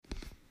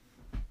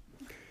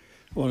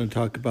I want to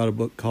talk about a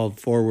book called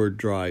Forward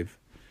Drive,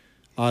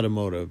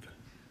 Automotive.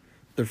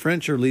 The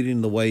French are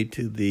leading the way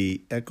to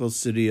the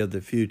eco-city of the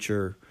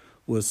future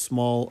with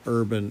small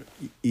urban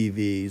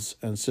EVs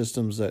and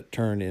systems that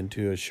turn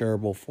into a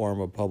shareable form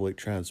of public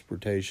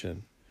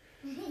transportation.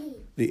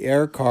 The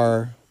Air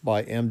Car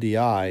by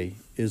MDI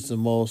is the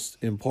most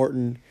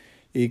important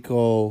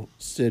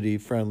eco-city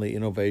friendly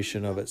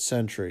innovation of its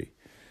century.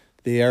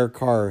 The Air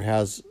Car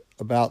has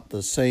about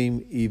the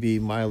same EV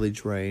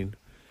mileage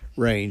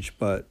range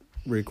but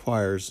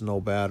requires no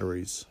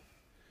batteries.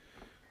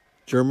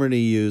 Germany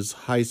used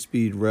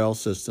high-speed rail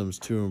systems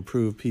to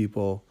improve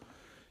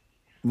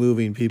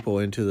moving people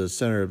into the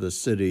center of the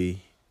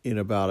city in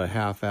about a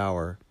half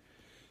hour.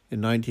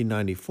 In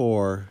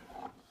 1994,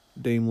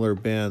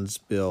 Daimler-Benz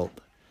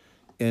built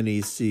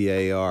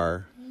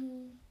NECAR,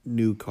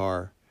 New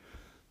Car,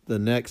 the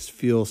next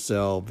fuel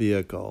cell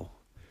vehicle.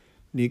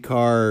 New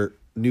Car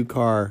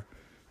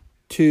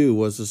 2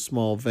 was a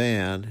small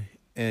van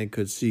and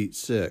could seat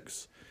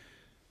 6.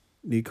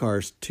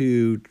 Nicar's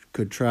 2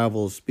 could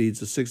travel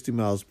speeds of 60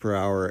 miles per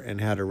hour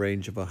and had a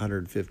range of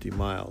 150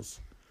 miles.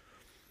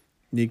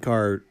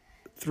 Nicar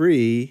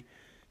 3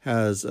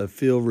 has a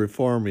field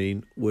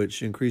reforming,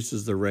 which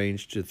increases the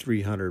range to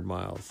 300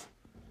 miles.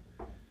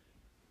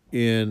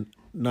 In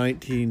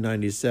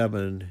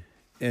 1997,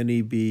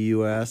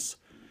 NEBUS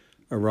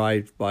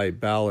arrived by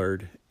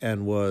Ballard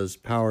and was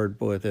powered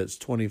with its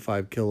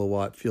 25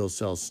 kilowatt fuel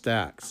cell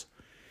stacks.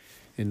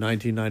 In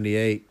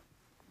 1998,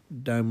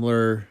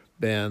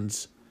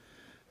 Daimler-Benz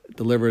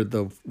delivered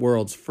the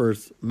world's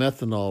first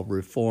methanol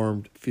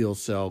reformed fuel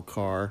cell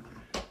car,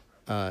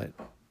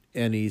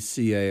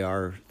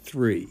 NECAR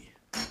 3.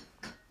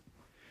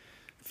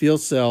 Fuel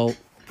Cell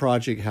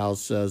Project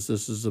House says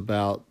this is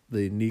about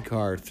the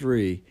NECAR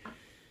 3.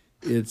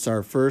 It's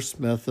our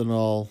first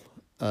methanol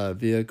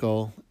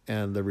vehicle,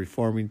 and the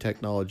reforming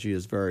technology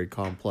is very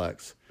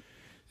complex.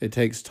 It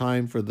takes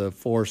time for the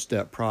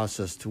 4-step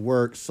process to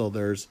work, so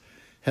there's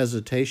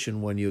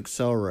hesitation when you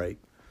accelerate,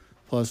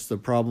 plus the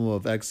problem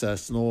of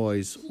excess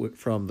noise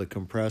from the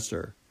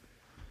compressor.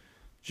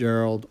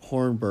 Gerald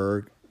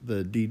Hornberg,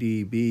 the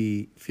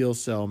DDB fuel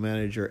cell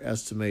manager,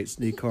 estimates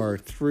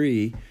NECAR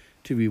 3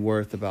 to be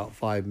worth about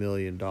 $5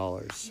 million.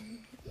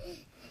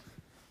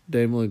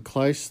 Daimler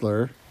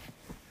Chrysler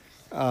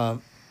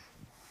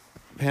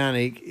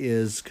Panic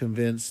is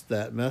convinced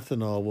that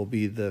methanol will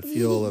be the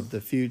fuel of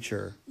the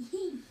future.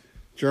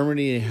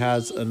 Germany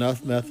has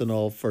enough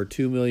methanol for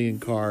 2 million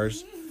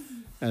cars,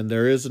 and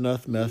there is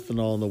enough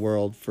methanol in the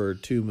world for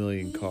 2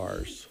 million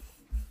cars.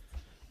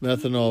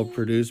 Methanol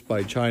produced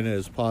by China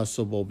is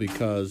possible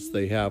because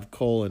they have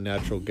coal and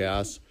natural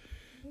gas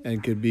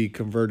and could be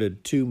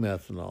converted to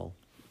methanol.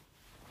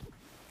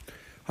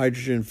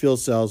 Hydrogen fuel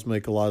cells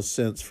make a lot of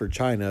sense for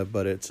China,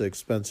 but it's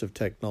expensive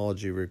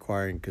technology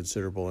requiring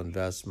considerable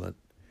investment.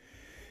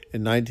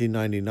 In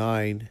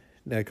 1999,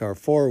 NECAR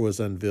 4 was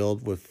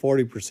unveiled with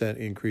 40%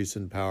 increase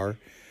in power,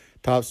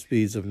 top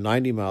speeds of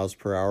 90 miles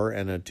per hour,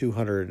 and a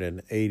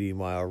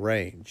 280-mile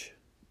range.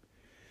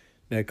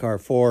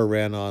 NECAR 4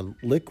 ran on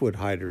liquid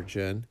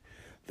hydrogen.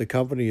 The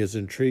company is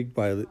intrigued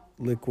by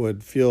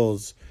liquid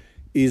fuels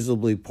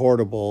easily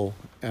portable,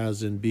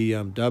 as in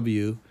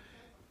BMW,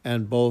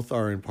 and both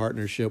are in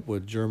partnership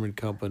with German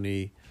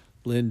company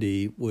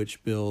Linde,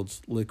 which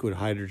builds liquid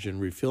hydrogen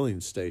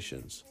refilling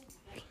stations.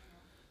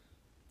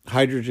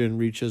 Hydrogen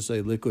reaches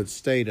a liquid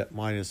state at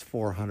minus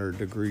 400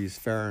 degrees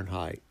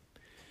Fahrenheit.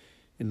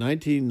 In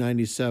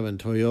 1997,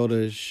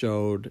 Toyota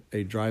showed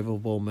a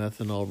drivable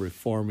methanol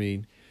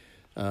reforming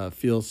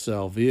fuel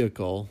cell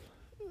vehicle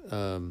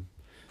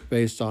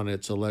based on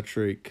its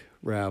electric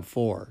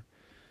RAV4.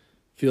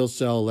 Fuel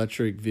cell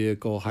electric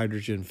vehicle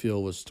hydrogen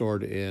fuel was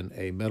stored in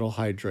a metal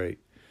hydrate.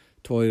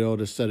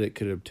 Toyota said it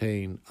could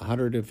obtain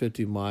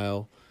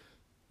 150-mile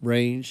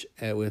range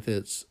with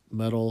its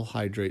metal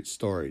hydrate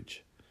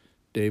storage.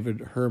 David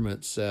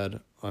Hermit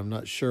said, "I'm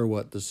not sure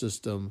what the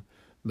system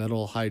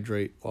metal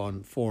hydrate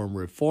on-form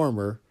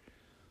reformer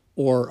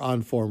will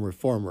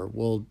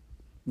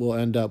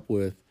end up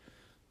with,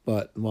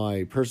 but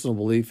my personal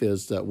belief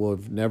is that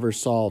we've never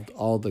solved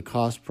all the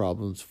cost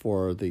problems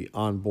for the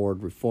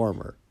onboard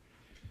reformer.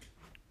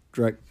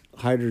 Direct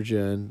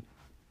hydrogen,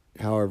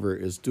 however,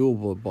 is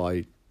doable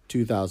by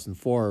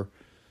 2004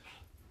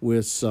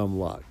 with some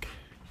luck."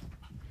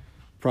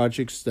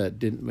 Projects that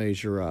didn't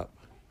measure up.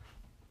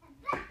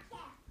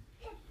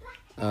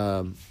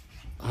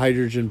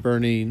 Hydrogen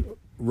burning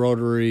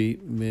rotary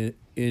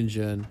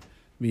engine,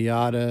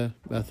 Miata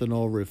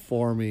methanol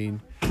reforming,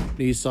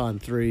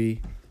 Nissan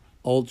 3,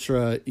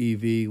 Ultra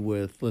EV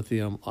with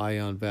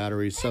lithium-ion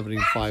battery,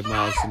 75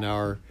 miles an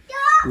hour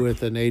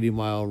with an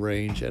 80-mile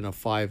range and a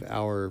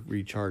 5-hour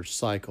recharge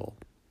cycle.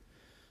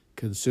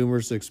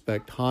 Consumers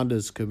expect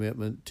Honda's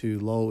commitment to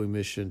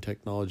low-emission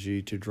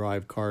technology to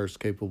drive cars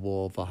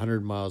capable of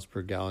 100 miles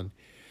per gallon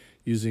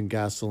using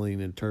gasoline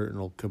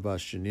internal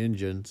combustion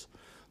engines,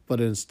 but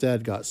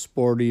instead got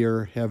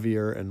sportier,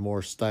 heavier, and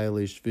more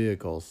stylish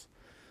vehicles.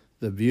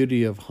 The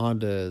beauty of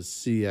Honda's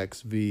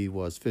CX-V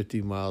was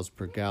 50 miles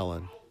per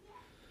gallon.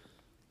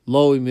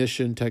 Low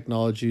emission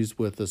technologies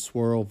with a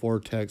swirl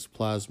vortex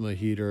plasma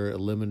heater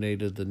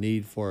eliminated the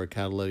need for a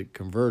catalytic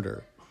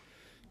converter.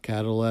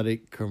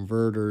 Catalytic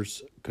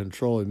converters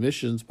control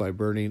emissions by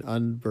burning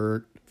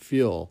unburnt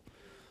fuel.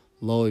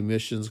 Low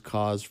emissions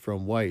caused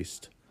from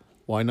waste.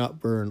 Why not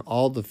burn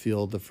all the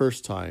fuel the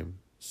first time,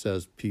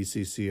 says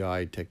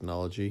PCCI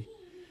Technology.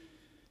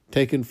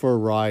 Taken for a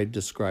Ride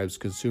describes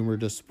consumer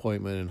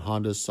disappointment in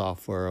Honda's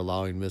software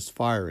allowing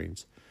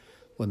misfirings.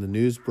 When the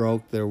news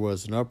broke, there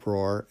was an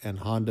uproar, and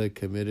Honda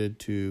committed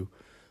to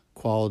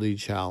quality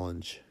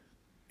challenge.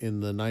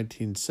 In the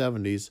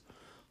 1970s,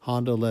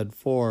 Honda led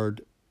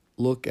Ford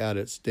look at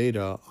its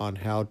data on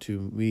how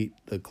to meet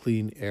the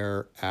Clean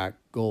Air Act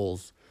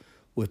goals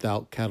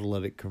without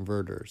catalytic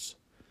converters.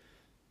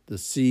 The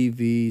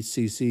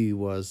CVCC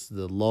was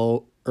the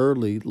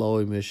early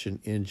low-emission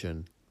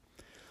engine.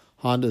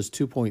 Honda's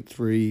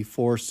 2.3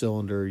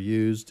 four-cylinder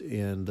used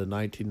in the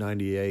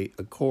 1998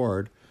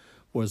 Accord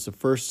was the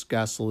first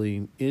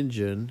gasoline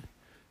engine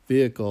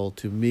vehicle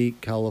to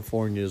meet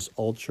California's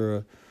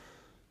ultra-low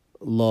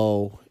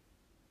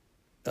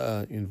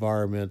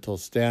environmental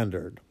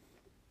standard.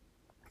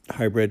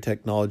 Hybrid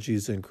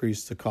technologies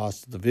increased the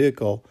cost of the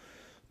vehicle,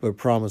 but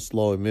promised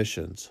low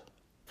emissions.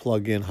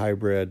 Plug-in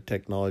hybrid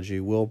technology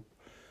will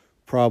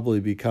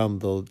probably become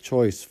the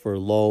choice for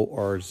low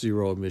or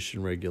zero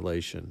emission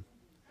regulation.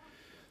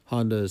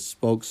 Honda's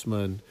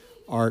spokesman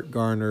Art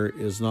Garner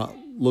is not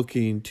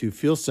looking to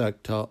fuel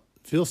cell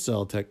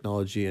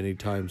technology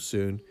anytime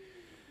soon.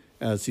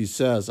 As he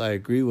says, I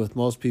agree with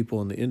most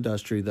people in the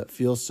industry that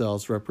fuel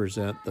cells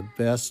represent the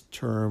best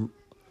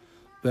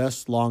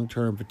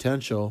long-term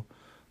potential,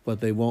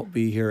 but they won't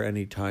be here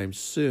anytime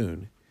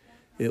soon.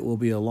 It will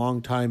be a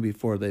long time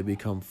before they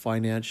become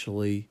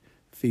financially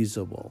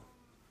feasible.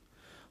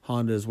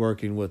 Honda is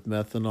working with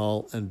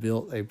methanol and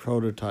built a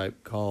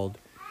prototype called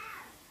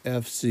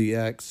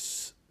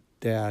FCX-V2.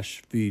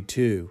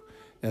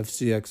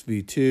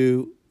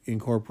 FCX-V2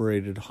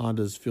 incorporated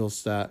Honda's fuel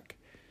cell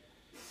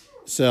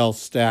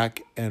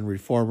stack and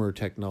reformer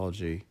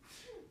technology.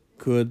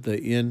 Could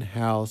the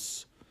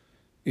in-house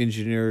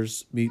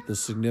engineers meet the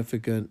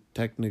significant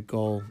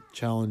technical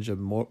challenge of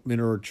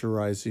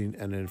miniaturizing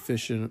an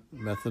efficient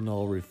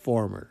methanol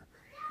reformer?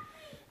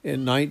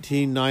 In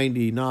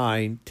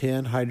 1999,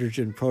 10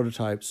 hydrogen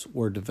prototypes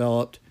were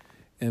developed,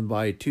 and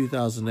by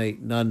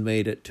 2008, none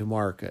made it to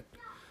market.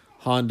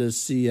 Honda's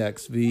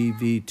CX-V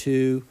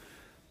V2,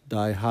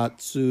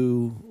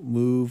 Daihatsu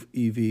Move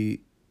EV-FC,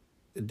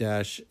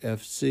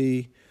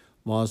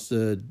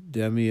 Mazda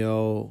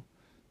Demio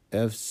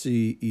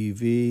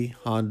FCEV,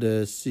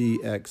 Honda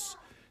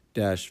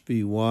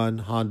CX-V1,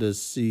 Honda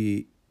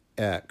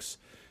CX,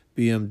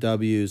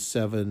 BMW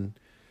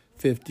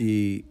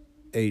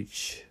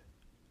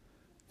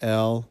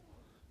 750HL,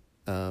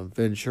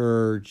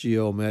 Venture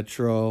Geo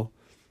Metro,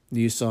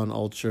 Nissan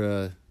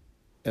Ultra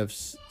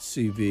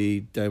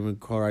FCV, Daimler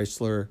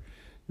Chrysler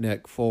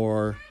NEC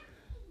 4,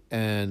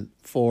 and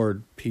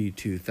Ford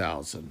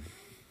P2000.